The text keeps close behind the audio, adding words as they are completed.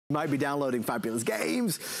You might be downloading fabulous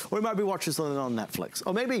games, or you might be watching something on Netflix,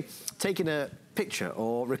 or maybe taking a picture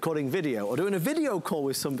or recording video or doing a video call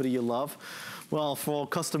with somebody you love. Well, for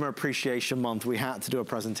Customer Appreciation Month, we had to do a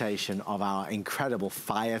presentation of our incredible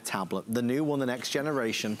Fire tablet, the new one, the next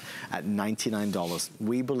generation, at $99.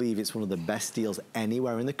 We believe it's one of the best deals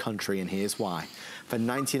anywhere in the country, and here's why. For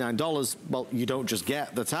 $99, well, you don't just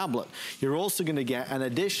get the tablet. You're also gonna get an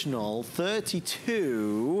additional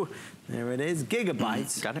 32, there it is,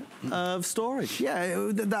 gigabytes got it. Of storage.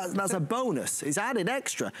 Yeah, that's a bonus. It's added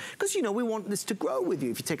extra. Because, you know, we want this to grow with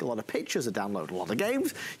you. If you take a lot of pictures or download a lot of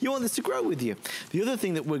games, you want this to grow with you. The other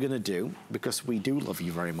thing that we're gonna do, because we do love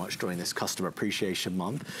you very much during this Customer Appreciation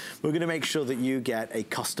Month, we're gonna make sure that you get a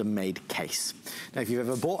custom-made case. Now, if you've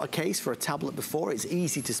ever bought a case for a tablet before, it's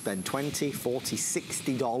easy to spend $20, $40,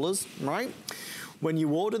 $60, right? When you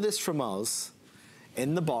order this from us,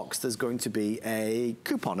 in the box, there's going to be a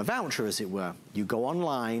coupon, a voucher as it were. You go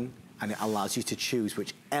online and it allows you to choose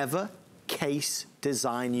whichever case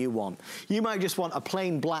design you want. You might just want a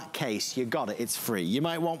plain black case, you got it, it's free. You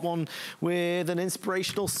might want one with an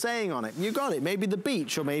inspirational saying on it, you got it. Maybe the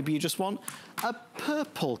beach, or maybe you just want a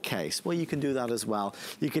purple case. Well, you can do that as well.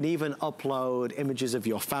 You can even upload images of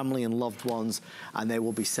your family and loved ones, and they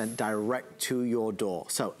will be sent direct to your door.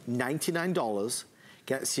 So $99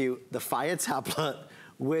 gets you the Fire tablet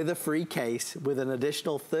with a free case, with an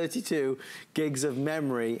additional 32 gigs of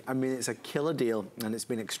memory. I mean, it's a killer deal, and it's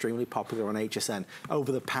been extremely popular on HSN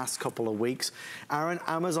over the past couple of weeks. Aaron,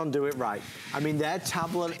 Amazon do it right. I mean, their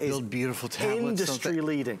tablet is beautiful tablets, industry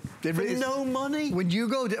leading. For no money. When you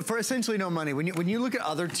go, for essentially no money, when you look at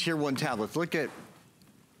other tier 1 tablets, look at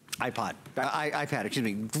iPad, excuse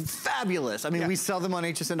me, fabulous. I mean, we sell them on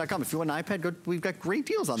hsn.com. If you want an iPad, we've got great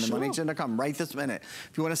deals on them on hsn.com right this minute.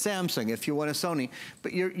 If you want a Samsung, if you want a Sony,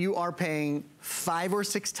 but you are paying 5 or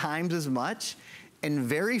 6 times as much, and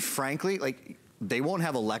very frankly, like, they won't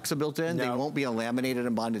have Alexa built in. No. They won't be a laminated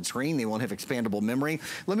and bonded screen. They won't have expandable memory.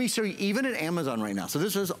 Let me show you, even at Amazon right now. So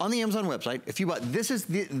this is on the Amazon website. If you bought, this is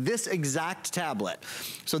this exact tablet.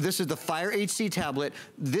 So this is the Fire HD tablet.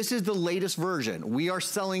 This is the latest version. We are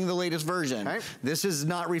selling the latest version. Okay. This is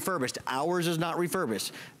not refurbished. Ours is not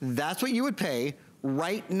refurbished. That's what you would pay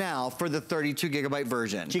right now for the 32 gigabyte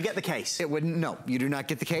version. Do you get the case? It wouldn't, no, you do not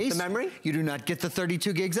get the case. The memory? You do not get the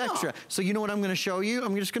 32 gigs extra. So you know what I'm gonna show you?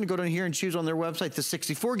 I'm just gonna go down here and choose on their website the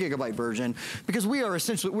 64 gigabyte version, because we are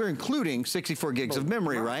essentially, we're including 64 gigs of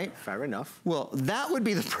memory, right? Fair enough. Well, that would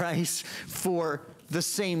be the price for the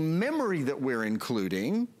same memory that we're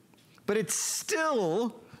including, but it's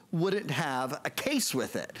still wouldn't have a case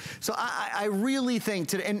with it. So I really think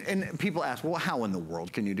today, and people ask, well, how in the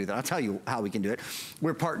world can you do that? I'll tell you how we can do it.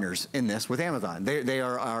 We're partners in this with Amazon.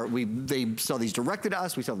 They sell these directly to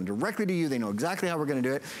us, we sell them directly to you. They know exactly how we're gonna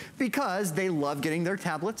do it, because they love getting their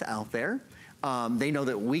tablets out there. They know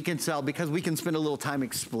that we can sell, because we can spend a little time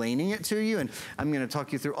explaining it to you, and I'm gonna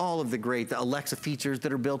talk you through all of the Alexa features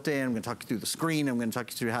that are built in. I'm gonna talk you through the screen. I'm gonna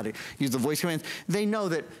talk you through how to use the voice commands. They know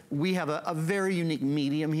that we have a very unique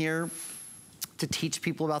medium here to teach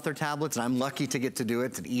people about their tablets, and I'm lucky to get to do it.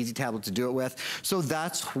 It's an easy tablet to do it with. So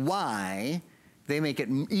that's why they make it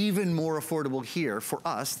even more affordable here for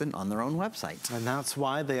us than on their own website. And that's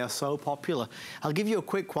why they are so popular. I'll give you a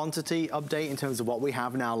quick quantity update in terms of what we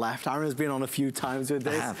have now left. Aaron's been on a few times with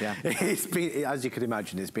this. I have, yeah. It's been, as you can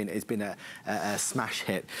imagine, it's been a smash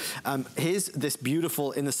hit. Here's this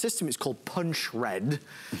beautiful, in the system it's called Punch Red.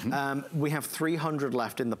 We have 300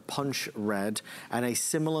 left in the Punch Red, and a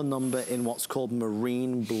similar number in what's called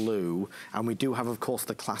Marine Blue. And we do have, of course,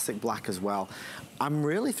 the classic black as well. I'm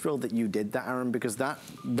really thrilled that you did that, Aaron, because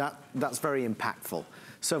that's very impactful.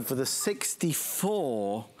 So for the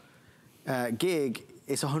 64 gig,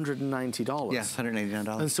 it's $190. Yes,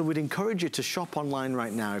 $189. And so we'd encourage you to shop online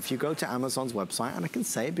right now. If you go to Amazon's website, and I can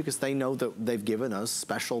say it because they know that they've given us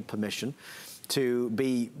special permission to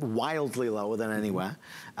be wildly lower than anywhere,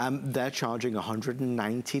 they're charging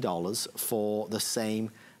 $190 for the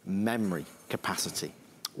same memory capacity.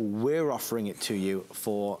 We're offering it to you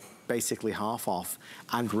for basically half off,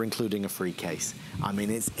 and we're including a free case. I mean,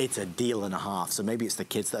 it's a deal and a half. So maybe it's the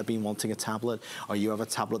kids that have been wanting a tablet, or you have a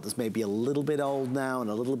tablet that's maybe a little bit old now and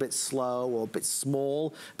a little bit slow, or a bit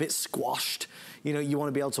small, a bit squashed. You know, you want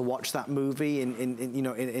to be able to watch that movie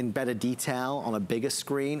in better detail on a bigger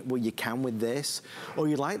screen. Well, you can with this. Or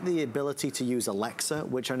you like the ability to use Alexa,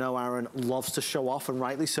 which I know Aaron loves to show off, and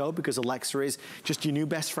rightly so, because Alexa is just your new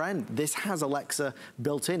best friend. This has Alexa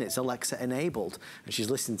built in. It's Alexa enabled. And she's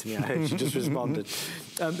listening to me. I heard she just responded.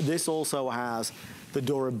 This also has the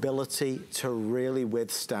durability to really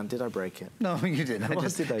withstand. Did I break it? No, you didn't.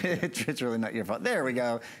 Did I do? It's really not your fault. There we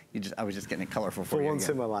go. I was just getting it colorful for you. For once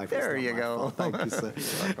in my life. There you go. Thank you, sir.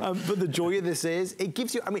 But the joy of this is, it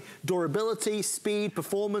gives you, I mean, durability, speed,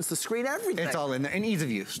 performance, the screen, everything. It's all in there. And ease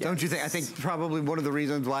of use, don't you think? I think probably one of the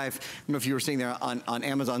reasons why, I don't know if you were seeing there on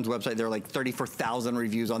Amazon's website, there are like 34,000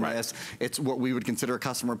 reviews on this. It's what we would consider a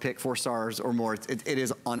customer pick, 4 stars or more. It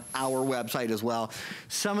is on our website as well.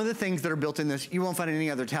 Some of the things that are built in this, you won't find in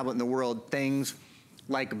any other tablet in the world, things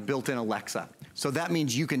like built-in Alexa. So that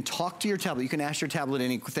means you can talk to your tablet. You can ask your tablet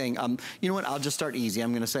anything. You know what? I'll just start easy.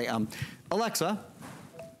 I'm going to say, Alexa,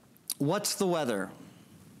 what's the weather?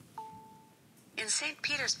 In St.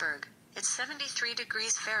 Petersburg, it's 73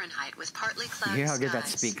 degrees Fahrenheit with partly cloudy skies. You hear how good that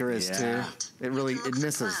speaker is too? It really, it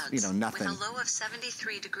misses, you know, nothing. With a low of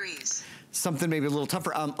 73 degrees. Something maybe a little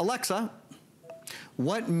tougher. Alexa,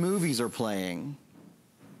 what movies are playing?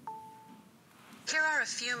 Here are a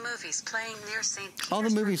few movies playing near St. Petersburg, All the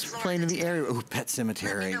movies Florida playing in the today. area. Ooh, Pet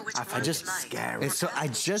Cemetery. I just scary. So I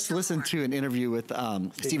just listened to an interview with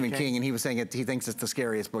Stephen King, and he was saying he thinks it's the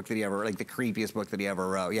scariest book that he ever, like the creepiest book that he ever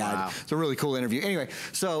wrote. Yeah, wow. It's a really cool interview. Anyway,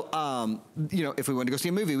 so you know, if we wanted to go see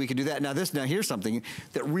a movie, we could do that. Now here's something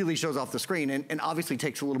that really shows off the screen, and obviously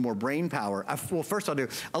takes a little more brain power. Well, first I'll do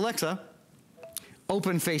Alexa,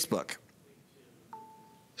 open Facebook.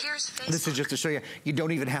 Here's Facebook. This is just to show you, you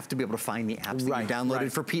don't even have to be able to find the apps that you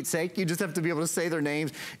downloaded for Pete's sake. You just have to be able to say their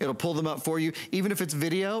names. It'll pull them up for you. Even if it's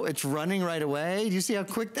video, it's running right away. Do you see how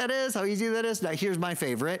quick that is? How easy that is? Now here's my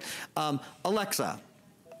favorite. Alexa,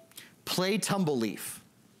 play Tumbleleaf.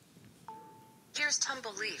 Here's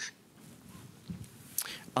Tumbleleaf.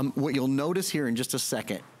 What you'll notice here in just a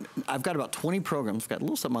second, I've got about 20 programs. I've got a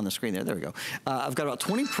little something on the screen there. There we go. I've got about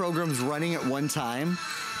 20 programs running at one time.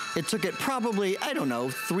 It took it probably, I don't know,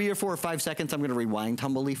 3 or 4 or 5 seconds. I'm going to rewind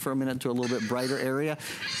Tumbleleaf for a minute to a little bit brighter area.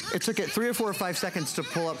 It took it 3 or 4 or 5 seconds to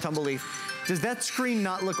pull up Tumbleleaf. Does that screen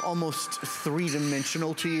not look almost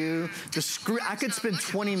 3-dimensional to you? The screen, I could spend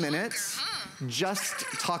 20 minutes just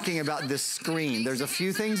talking about this screen. There's a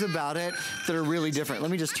few things about it that are really different.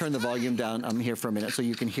 Let me just turn the volume down here for a minute so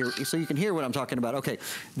you can hear what I'm talking about. Okay,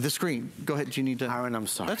 the screen. Go ahead. Do you need to? Aaron, I'm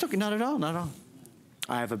sorry. That's okay. Not at all. Not at all.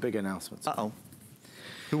 I have a big announcement. Uh-oh.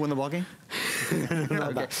 Who won the ballgame?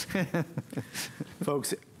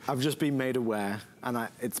 Folks, I've just been made aware, and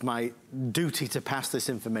it's my duty to pass this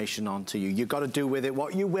information on to you. You've got to do with it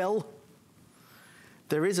what you will.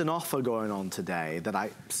 There is an offer going on today that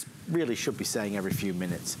I really should be saying every few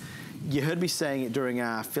minutes. You heard me saying it during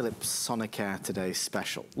our Philips Sonicare Today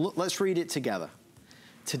special. Look, let's read it together.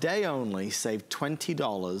 Today only, save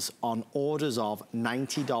 $20 on orders of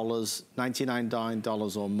 $90,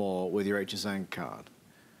 $99 or more with your HSN card.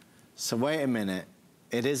 So wait a minute,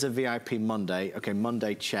 it is a VIP Monday. Okay,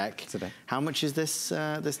 Monday check. Today. How much is this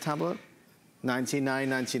this tablet?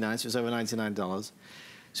 $99.99, so it's over $99.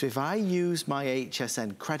 So if I use my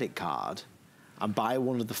HSN credit card and buy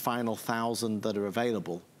one of the final 1,000 that are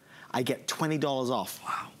available, I get $20 off.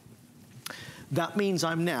 Wow. That means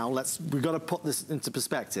I'm now, we've got to put this into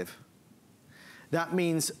perspective. That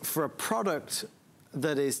means for a product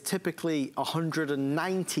that is typically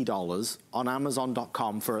 $190 on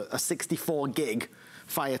Amazon.com for a 64 gig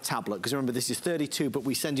Fire tablet, because remember this is 32, but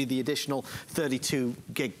we send you the additional 32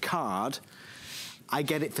 gig card. I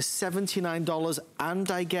get it for $79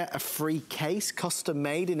 and I get a free case, custom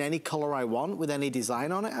made in any color I want with any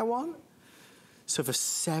design on it I want. So for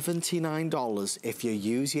 $79, if you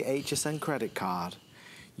use your HSN credit card,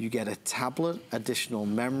 you get a tablet, additional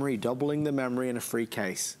memory, doubling the memory, and a free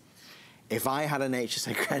case. If I had an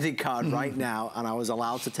HSN credit card right now and I was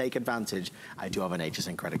allowed to take advantage, I do have an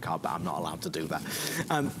HSN credit card, but I'm not allowed to do that.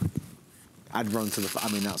 I'd run to I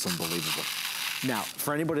mean, that's unbelievable. Now,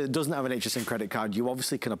 for anybody that doesn't have an HSN credit card, you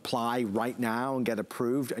obviously can apply right now and get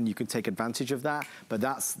approved, and you can take advantage of that, but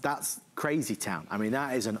that's crazy town. I mean,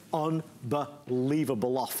 that is an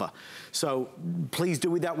unbelievable offer. So please do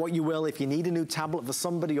with that what you will. If you need a new tablet for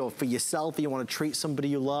somebody or for yourself, or you want to treat somebody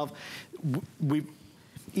you love,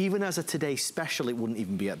 even as a Today special, it wouldn't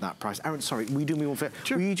even be at that price. Aaron, sorry, will you do me one favor?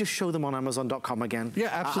 Sure. Will you just show them on Amazon.com again? Yeah,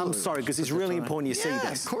 absolutely. I'm sorry, because it's really important you see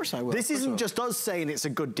this. Of course I will. This isn't just us saying it's a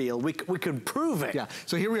good deal. We can prove it. Yeah,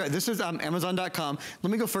 so here we are. This is Amazon.com. Let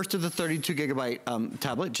me go first to the 32 gigabyte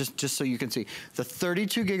tablet, just so you can see. The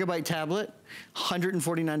 32 gigabyte tablet,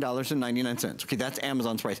 $149.99. Okay, that's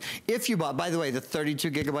Amazon's price. If you bought, by the way, the 32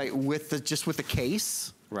 gigabyte with just with the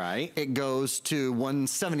case, right, it goes to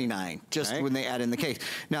 $179 just when they add in the case.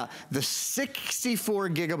 Now, the 64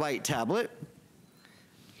 gigabyte tablet,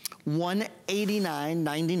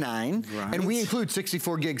 $189.99, Right. and we include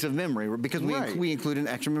 64 gigs of memory because we include an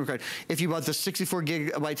extra memory card. If you bought the 64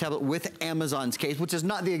 gigabyte tablet with Amazon's case, which is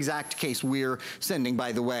not the exact case we're sending,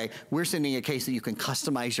 by the way, we're sending a case that you can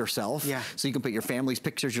customize yourself. Yeah. So you can put your family's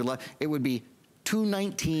pictures, your love. It would be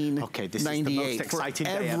 $219.98 okay, this is the most exciting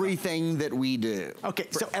for day ever. everything that we do. Okay,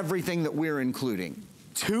 for so everything that we're including.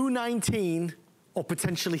 $219 or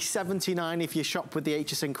potentially $79 if you shop with the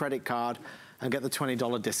HSN credit card and get the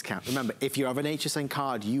 $20 discount. Remember, if you have an HSN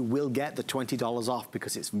card, you will get the $20 off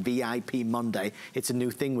because it's VIP Monday. It's a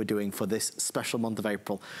new thing we're doing for this special month of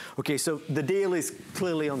April. Okay, so the deal is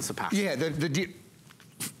clearly unsurpassed. Yeah, the deal.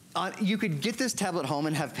 You could get this tablet home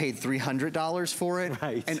and have paid $300 for it.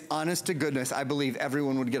 Right. And honest to goodness, I believe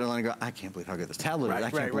everyone would get along and go, I can't believe how good this tablet is.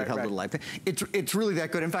 I can't believe how little I pay. It's really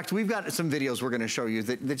that good. In fact, we've got some videos we're gonna show you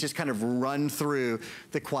that just kind of run through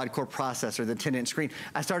the quad-core processor, the 10-inch screen.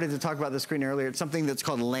 I started to talk about the screen earlier. It's something that's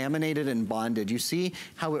called laminated and bonded. You see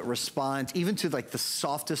how it responds, even to like the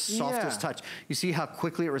softest touch. You see how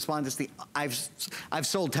quickly it responds. I've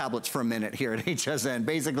sold tablets for a minute here at HSN.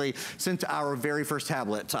 Basically, since our very first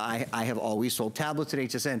tablet, I have always sold tablets at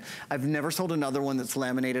HSN. I've never sold another one that's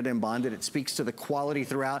laminated and bonded. It speaks to the quality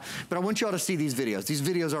throughout. But I want you all to see these videos. These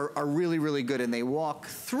videos are really, really good, and they walk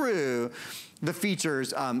through the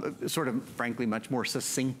features sort of, frankly, much more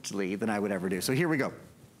succinctly than I would ever do. So here we go.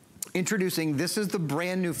 Introducing, this is the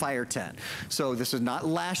brand new Fire 10. So this is not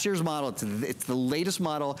last year's model, it's the latest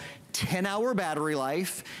model, 10-hour battery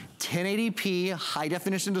life, 1080p high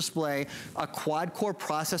definition display, a quad-core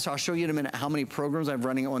processor. I'll show you in a minute how many programs I'm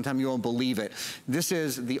running at one time. You won't believe it. This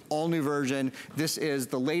is the all-new version. This is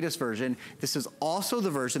the latest version. This is also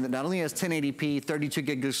the version that not only has 1080p, 32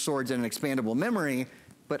 gigs of storage, and an expandable memory,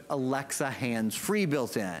 but Alexa hands-free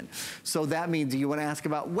built in. So that means, do you wanna ask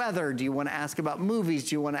about weather? Do you wanna ask about movies?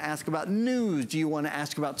 Do you wanna ask about news? Do you wanna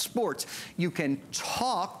ask about sports? You can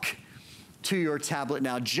talk to your tablet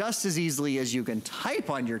now just as easily as you can type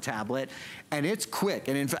on your tablet, and it's quick.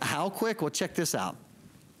 And in fact, how quick? Well, check this out.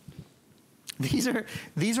 These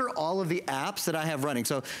are all of the apps that I have running.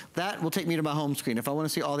 So that will take me to my home screen. If I want to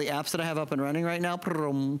see all the apps that I have up and running right now,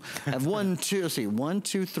 I have 1, 2,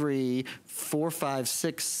 3, 4, 5,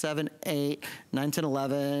 6, 7, 8, 9, 10,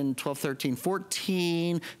 11, 12, 13,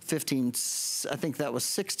 14, 15, I think that was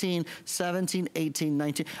 16, 17, 18,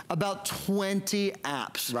 19, about 20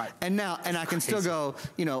 apps. Right. And now, and I can still go,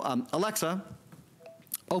 you know, Alexa,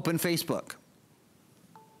 open Facebook.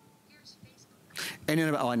 And in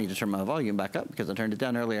about, oh, I need to turn my volume back up because I turned it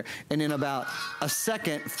down earlier. And in about a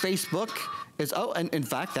second, Facebook is, oh, and in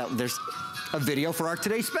fact, there's a video for our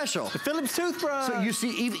today's special. The Philips toothbrush. So you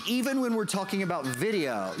see, even when we're talking about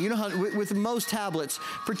video, you know how with most tablets,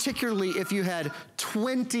 particularly if you had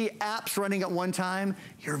 20 apps running at one time,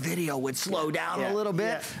 your video would slow down a little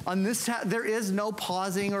bit. On this there is no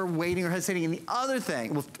pausing or waiting or hesitating. And the other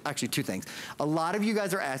thing, well, actually two things. A lot of you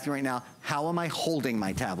guys are asking right now, how am I holding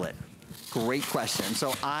my tablet? Great question.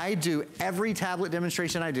 So I do every tablet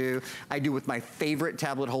demonstration I do with my favorite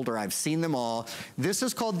tablet holder. I've seen them all. This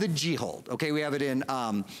is called the G Hold. Okay, we have it in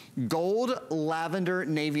gold, lavender,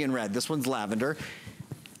 navy, and red. This one's lavender.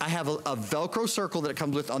 I have a Velcro circle that it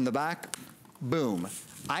comes with on the back. Boom.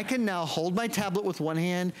 I can now hold my tablet with one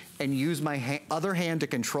hand and use my other hand to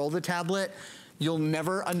control the tablet. You'll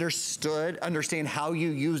never understand how you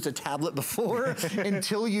used a tablet before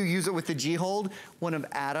until you use it with the G Hold. One of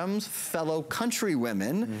Adam's fellow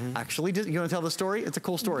countrywomen actually did. You want to tell the story? It's a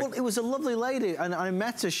cool story. Well, it was a lovely lady, and I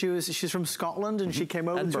met her. she's from Scotland, and she came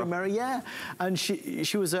over to America. Yeah, and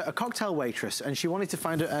she was a cocktail waitress, and she wanted to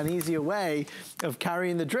find an easier way of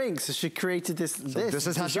carrying the drinks. So she created this. This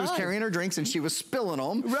is how she was carrying her drinks, and she was spilling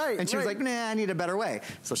them. Right. And she was like, nah, I need a better way.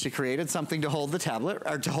 So she created something to hold the tablet,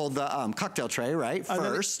 or to hold the cocktail tray, right?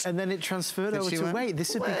 First. And then it transferred over to, wait,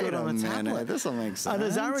 this would be good on a tablet. This will make sense. And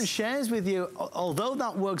as Aaron shares with you, although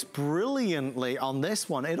that works brilliantly on this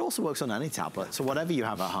one, it also works on any tablet. So whatever you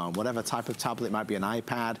have at home, whatever type of tablet, it might be an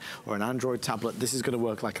iPad or an Android tablet, this is going to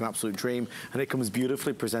work like an absolute dream. And it comes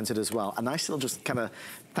beautifully presented as well. A nice little just kind of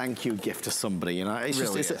thank you gift to somebody, you know. It's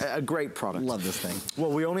really just, it's a great product. Love this thing.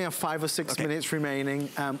 Well, we only have 5 or 6 minutes remaining.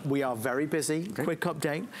 We are very busy. Quick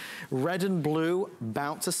update. Red and blue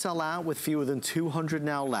about to sell out with fewer than than 200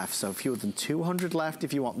 now left, so fewer than 200 left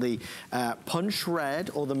if you want the punch red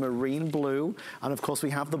or the marine blue, and of course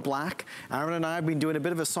we have the black. Aaron and I have been doing a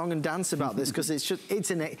bit of a song and dance about this because it's just,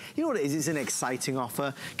 you know what it is, it's an exciting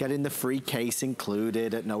offer, getting the free case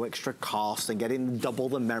included at no extra cost and getting double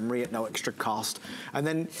the memory at no extra cost. And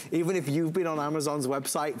then even if you've been on Amazon's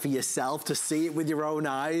website for yourself to see it with your own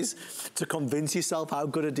eyes, to convince yourself how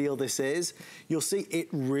good a deal this is, you'll see it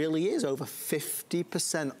really is over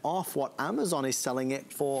 50% off what Amazon is selling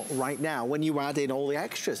it for right now when you add in all the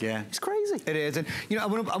extras. Yeah. It's crazy. It is. And you know, I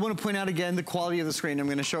want to point out again the quality of the screen. I'm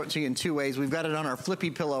going to show it to you in two ways. We've got it on our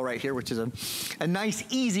flippy pillow right here, which is a nice,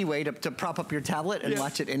 easy way to prop up your tablet and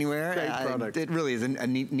watch it anywhere. Great product. It really is a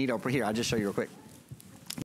neat over here. I'll just show you real quick.